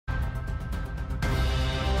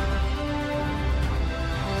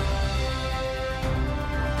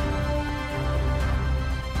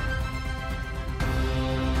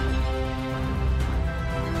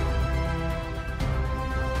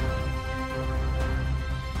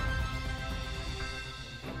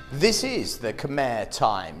This is the Khmer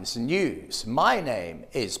Times News. My name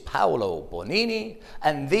is Paolo Bonini,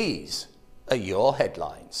 and these are your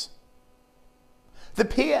headlines. The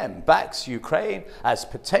PM backs Ukraine as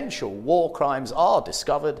potential war crimes are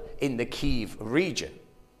discovered in the Kyiv region.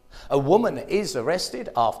 A woman is arrested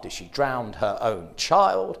after she drowned her own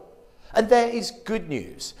child. And there is good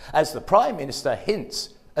news as the Prime Minister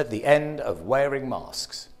hints at the end of wearing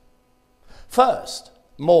masks. First,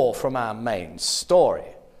 more from our main story.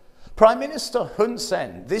 Prime Minister Hun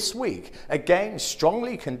Sen this week again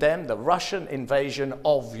strongly condemned the Russian invasion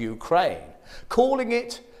of Ukraine, calling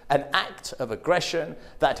it an act of aggression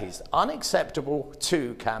that is unacceptable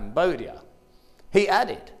to Cambodia. He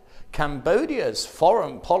added, Cambodia's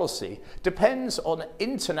foreign policy depends on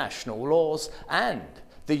international laws and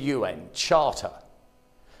the UN Charter.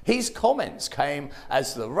 His comments came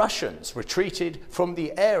as the Russians retreated from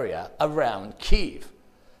the area around Kyiv,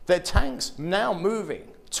 their tanks now moving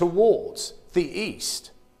towards the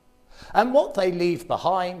east. And what they leave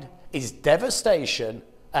behind is devastation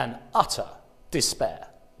and utter despair.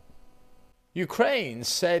 Ukraine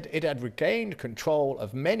said it had regained control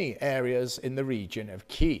of many areas in the region of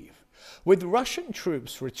Kyiv, with Russian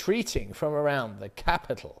troops retreating from around the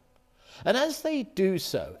capital. And as they do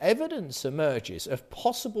so, evidence emerges of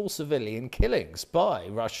possible civilian killings by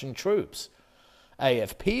Russian troops.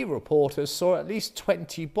 AFP reporters saw at least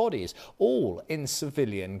 20 bodies, all in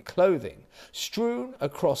civilian clothing, strewn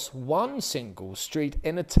across one single street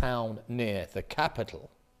in a town near the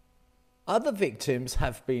capital. Other victims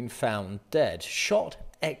have been found dead, shot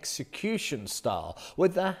execution style,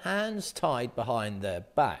 with their hands tied behind their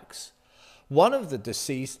backs. One of the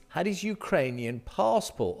deceased had his Ukrainian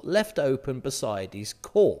passport left open beside his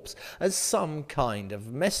corpse as some kind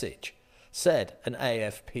of message, said an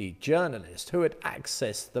AFP journalist who had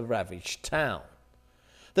accessed the ravaged town.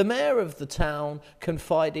 The mayor of the town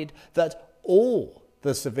confided that all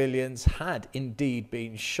the civilians had indeed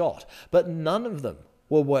been shot, but none of them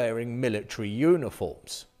were wearing military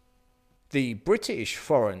uniforms. The British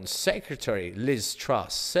Foreign Secretary Liz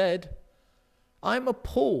Truss said, "I'm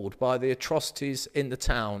appalled by the atrocities in the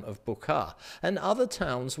town of Bucha and other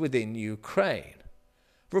towns within Ukraine.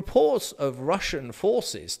 Reports of Russian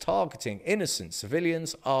forces targeting innocent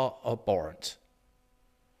civilians are abhorrent."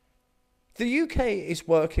 The UK is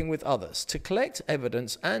working with others to collect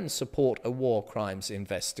evidence and support a war crimes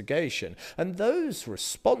investigation, and those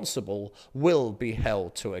responsible will be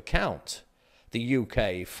held to account, the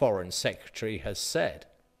UK Foreign Secretary has said.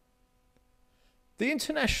 The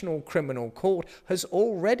International Criminal Court has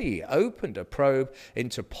already opened a probe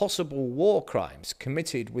into possible war crimes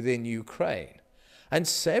committed within Ukraine, and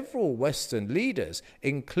several Western leaders,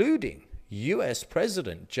 including US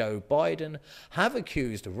President Joe Biden, have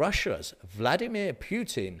accused Russia's Vladimir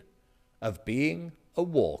Putin of being a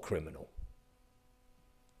war criminal.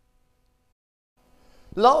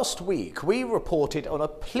 Last week, we reported on a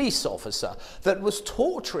police officer that was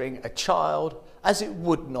torturing a child as it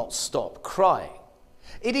would not stop crying.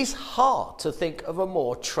 It is hard to think of a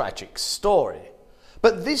more tragic story.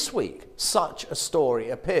 But this week, such a story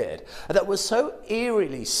appeared that was so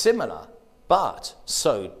eerily similar, but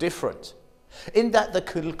so different, in that the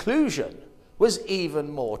conclusion was even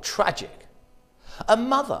more tragic. A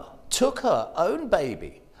mother took her own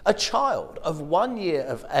baby, a child of 1 year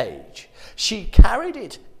of age. She carried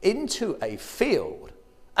it into a field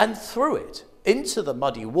and threw it into the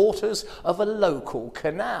muddy waters of a local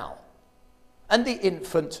canal. And the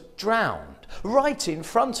infant drowned right in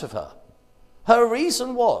front of her. Her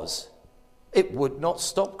reason was, it would not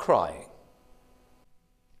stop crying.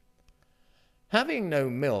 Having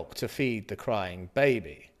no milk to feed the crying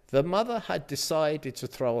baby, the mother had decided to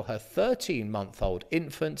throw her 13-month-old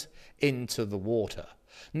infant into the water,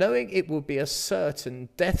 knowing it would be a certain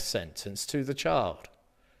death sentence to the child.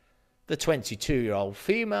 The 22-year-old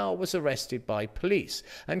female was arrested by police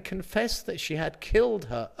and confessed that she had killed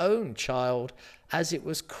her own child as it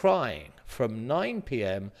was crying from 9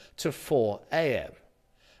 p.m. to 4 a.m.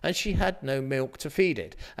 and she had no milk to feed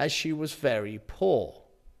it as she was very poor.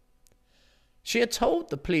 She had told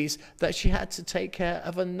the police that she had to take care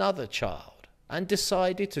of another child and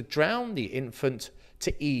decided to drown the infant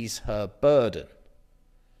to ease her burden.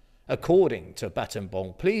 According to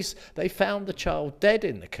Battambang police, they found the child dead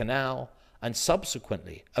in the canal and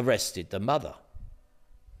subsequently arrested the mother.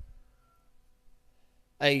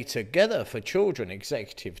 A Together for Children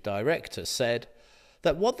executive director said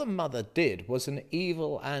that what the mother did was an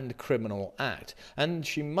evil and criminal act, and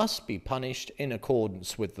she must be punished in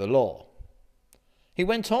accordance with the law. He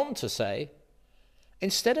went on to say,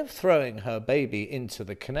 instead of throwing her baby into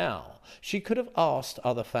the canal, she could have asked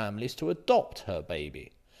other families to adopt her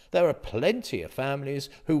baby. There are plenty of families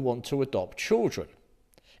who want to adopt children.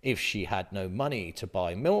 If she had no money to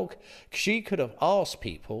buy milk, she could have asked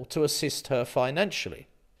people to assist her financially.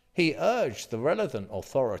 He urged the relevant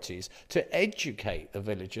authorities to educate the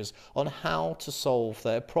villagers on how to solve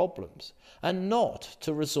their problems and not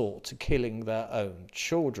to resort to killing their own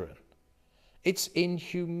children. It's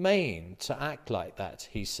inhumane to act like that,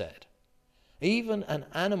 he said. Even an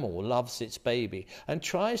animal loves its baby and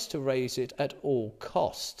tries to raise it at all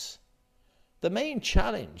costs. The main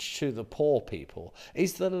challenge to the poor people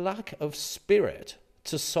is the lack of spirit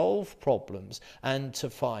to solve problems and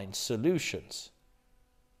to find solutions.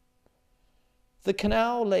 The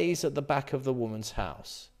canal lays at the back of the woman's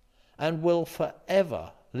house and will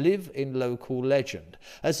forever live in local legend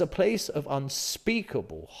as a place of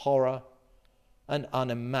unspeakable horror and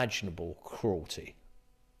unimaginable cruelty.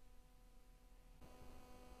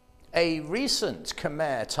 A recent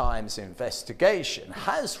Khmer Times investigation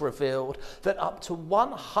has revealed that up to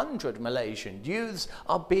 100 Malaysian youths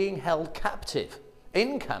are being held captive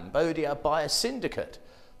in Cambodia by a syndicate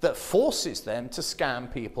that forces them to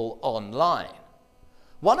scam people online.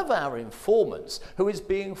 One of our informants, who is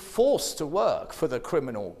being forced to work for the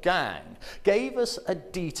criminal gang, gave us a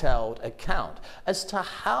detailed account as to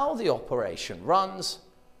how the operation runs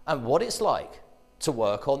and what it's like to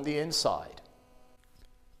work on the inside.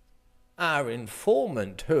 Our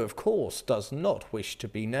informant, who of course does not wish to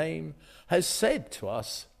be named, has said to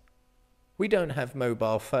us, "We don't have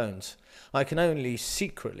mobile phones. I can only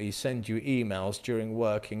secretly send you emails during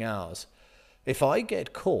working hours. If I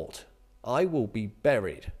get caught, I will be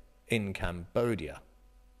buried in Cambodia."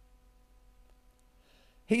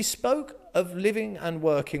 He spoke of living and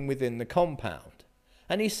working within the compound,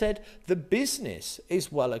 and he said the business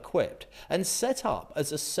is well equipped and set up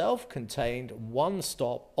as a self-contained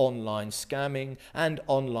one-stop online scamming and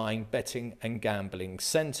online betting and gambling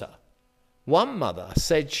centre. One mother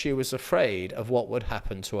said she was afraid of what would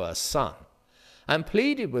happen to her son and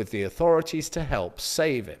pleaded with the authorities to help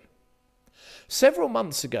save him. Several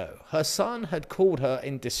months ago, her son had called her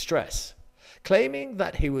in distress, claiming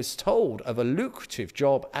that he was told of a lucrative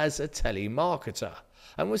job as a telemarketer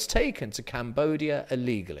and was taken to Cambodia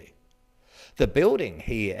illegally. The building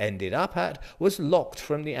he ended up at was locked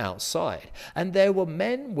from the outside, and there were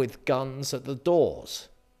men with guns at the doors.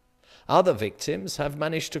 Other victims have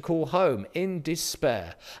managed to call home in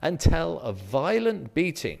despair and tell of violent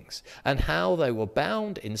beatings and how they were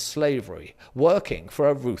bound in slavery, working for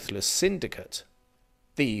a ruthless syndicate.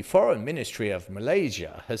 The Foreign Ministry of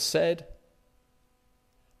Malaysia has said,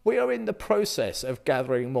 "We are in the process of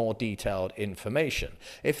gathering more detailed information.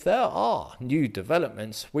 If there are new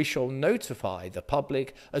developments, we shall notify the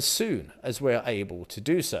public as soon as we are able to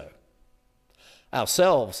do so."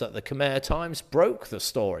 Ourselves at the Khmer Times broke the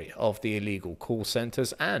story of the illegal call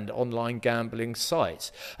centres and online gambling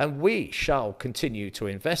sites, and we shall continue to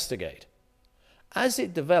investigate. As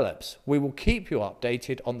it develops, we will keep you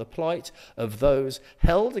updated on the plight of those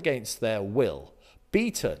held against their will,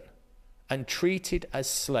 beaten and treated as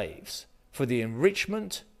slaves for the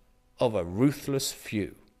enrichment of a ruthless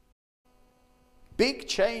few. Big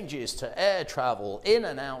changes to air travel in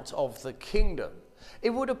and out of the kingdom.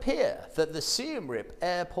 It would appear that the Siem Reap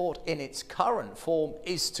airport in its current form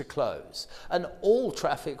is to close, and all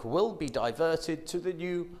traffic will be diverted to the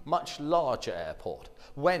new, much larger airport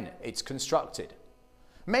when it's constructed.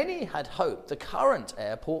 Many had hoped the current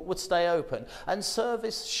airport would stay open and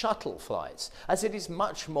service shuttle flights, as it is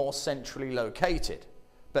much more centrally located,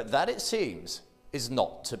 but that, it seems, is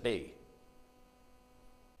not to be.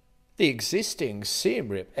 The existing Siem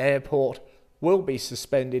Reap airport will be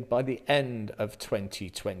suspended by the end of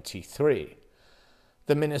 2023.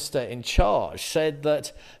 The minister in charge said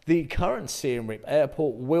that the current Siem Reap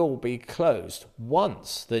airport will be closed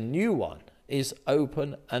once the new one is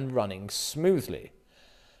open and running smoothly.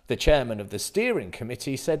 The chairman of the steering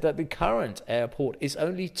committee said that the current airport is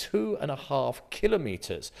only 2.5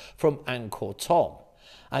 kilometres from Angkor Thom,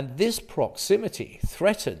 and this proximity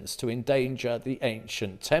threatens to endanger the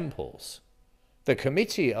ancient temples. The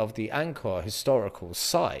Committee of the Angkor Historical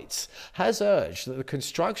Sites has urged that the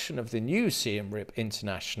construction of the new Siem Reap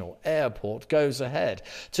International Airport goes ahead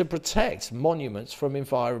to protect monuments from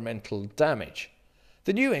environmental damage.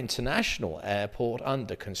 The new international airport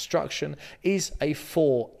under construction is a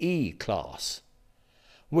 4E class,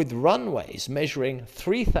 with runways measuring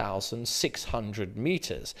 3,600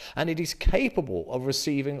 metres, and it is capable of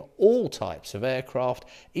receiving all types of aircraft,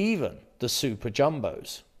 even the super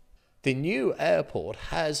jumbos. The new airport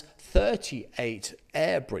has 38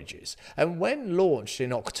 air bridges, and when launched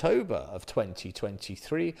in October of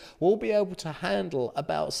 2023, will be able to handle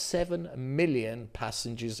about 7 million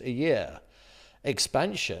passengers a year.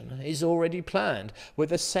 Expansion is already planned,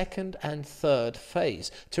 with a second and third phase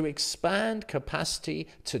to expand capacity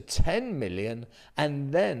to 10 million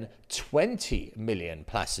and then 20 million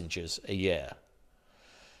passengers a year.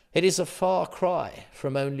 It is a far cry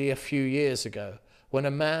from only a few years ago, when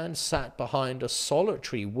a man sat behind a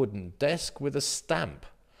solitary wooden desk with a stamp.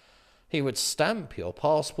 He would stamp your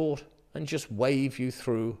passport and just wave you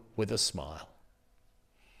through with a smile.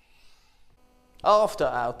 After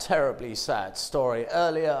our terribly sad story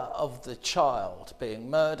earlier of the child being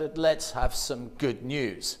murdered, let's have some good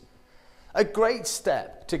news. A great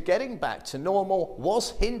step to getting back to normal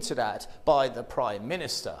was hinted at by the Prime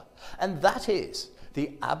Minister, and that is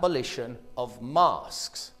the abolition of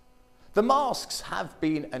masks. The masks have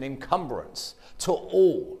been an encumbrance to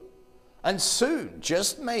all, and soon,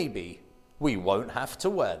 just maybe, we won't have to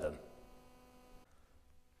wear them.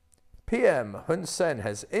 PM Hun Sen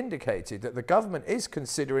has indicated that the government is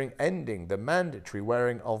considering ending the mandatory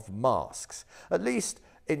wearing of masks, at least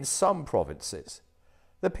in some provinces.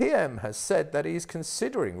 The PM has said that he is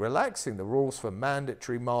considering relaxing the rules for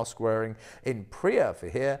mandatory mask wearing in Phria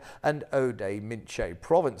Phir and Oday Minche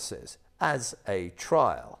provinces as a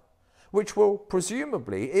trial, which will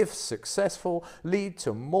presumably, if successful, lead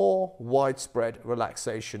to more widespread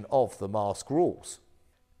relaxation of the mask rules.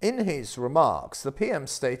 In his remarks, the PM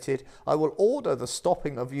stated, "I will order the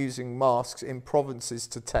stopping of using masks in provinces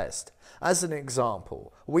to test. As an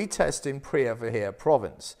example, we test in Phria Phir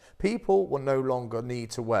province. People will no longer need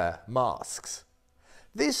to wear masks."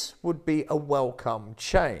 This would be a welcome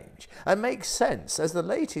change and makes sense, as the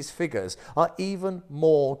latest figures are even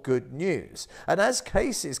more good news, and as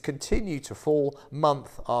cases continue to fall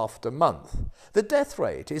month after month. The death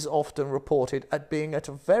rate is often reported at being at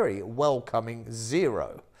a very welcoming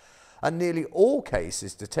 0. And nearly all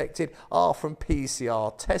cases detected are from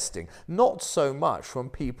PCR testing, not so much from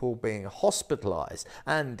people being hospitalised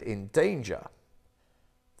and in danger.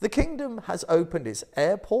 The kingdom has opened its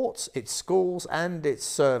airports, its schools and its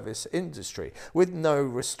service industry with no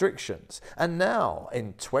restrictions, and now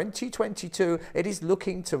in 2022 it is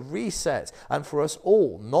looking to reset and for us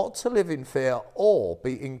all not to live in fear or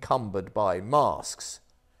be encumbered by masks,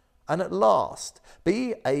 and at last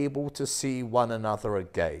be able to see one another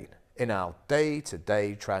again in our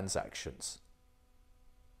day-to-day transactions.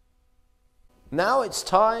 Now it's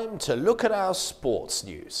time to look at our sports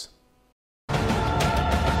news.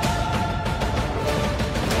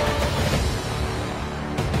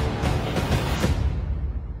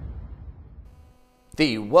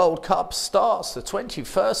 The World Cup starts the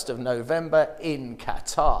 21st of November in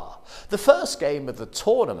Qatar. The first game of the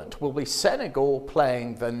tournament will be Senegal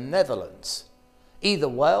playing the Netherlands. Either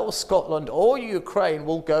Wales, Scotland or Ukraine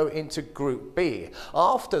will go into Group B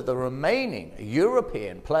after the remaining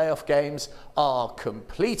European playoff games are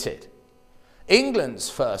completed. England's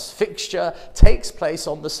first fixture takes place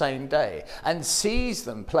on the same day and sees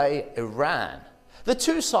them play Iran. The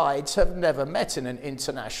two sides have never met in an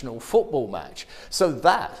international football match, so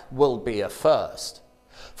that will be a first.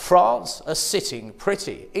 France are sitting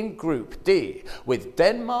pretty in Group D with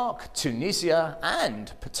Denmark, Tunisia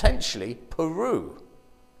and potentially Peru.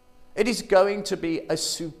 It is going to be a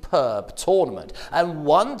superb tournament, and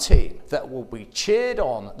one team that will be cheered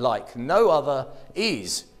on like no other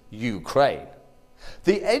is Ukraine.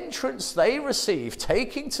 The entrance they receive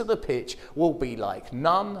taking to the pitch will be like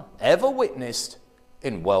none ever witnessed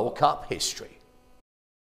in World Cup history.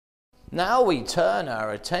 Now we turn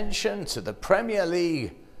our attention to the Premier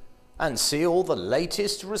League and see all the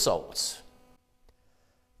latest results.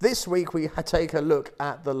 This week we take a look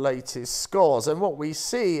at the latest scores, and what we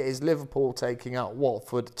see is Liverpool taking out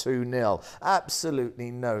Watford 2-0. Absolutely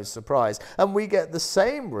no surprise. And we get the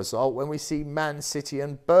same result when we see Man City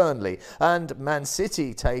and Burnley, and Man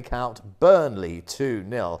City take out Burnley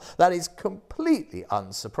 2-0. That is completely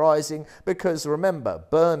unsurprising because remember,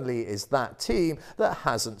 Burnley is that team that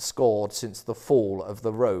hasn't scored since the fall of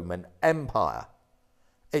the Roman Empire.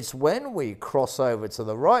 It's when we cross over to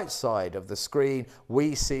the right side of the screen,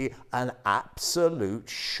 we see an absolute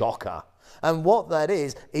shocker. And what that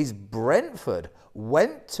is Brentford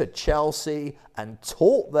went to Chelsea and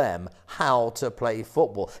taught them how to play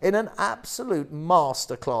football in an absolute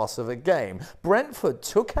masterclass of a game. Brentford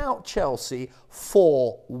took out Chelsea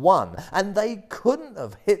 4-1, and they couldn't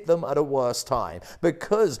have hit them at a worse time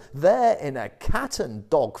because they're in a cat and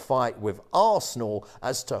dog fight with Arsenal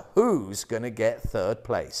as to who's going to get third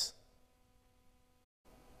place.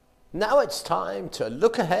 Now it's time to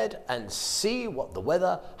look ahead and see what the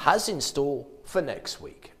weather has in store for next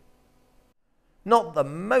week. Not the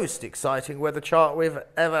most exciting weather chart we've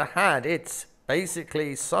ever had. It's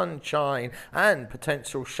basically sunshine and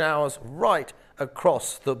potential showers right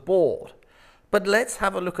across the board. But let's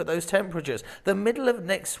have a look at those temperatures. The middle of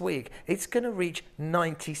next week, it's going to reach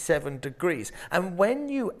 97 degrees. And when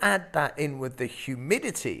you add that in with the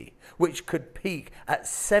humidity, which could peak at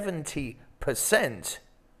 70%,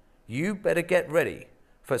 you better get ready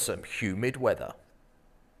for some humid weather.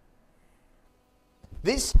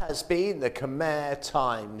 This has been the Khmer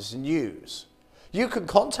Times News. You can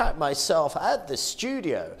contact myself at the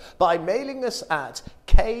studio by mailing us at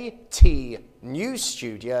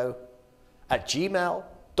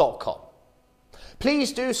ktnewsstudio@gmail.com.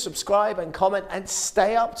 Please do subscribe and comment and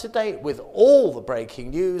stay up to date with all the breaking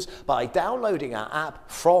news by downloading our app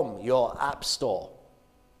from your app store.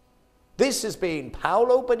 This has been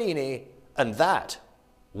Paolo Bonini, and that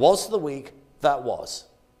was the week that was.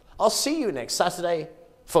 I'll see you next Saturday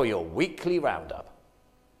for your weekly roundup.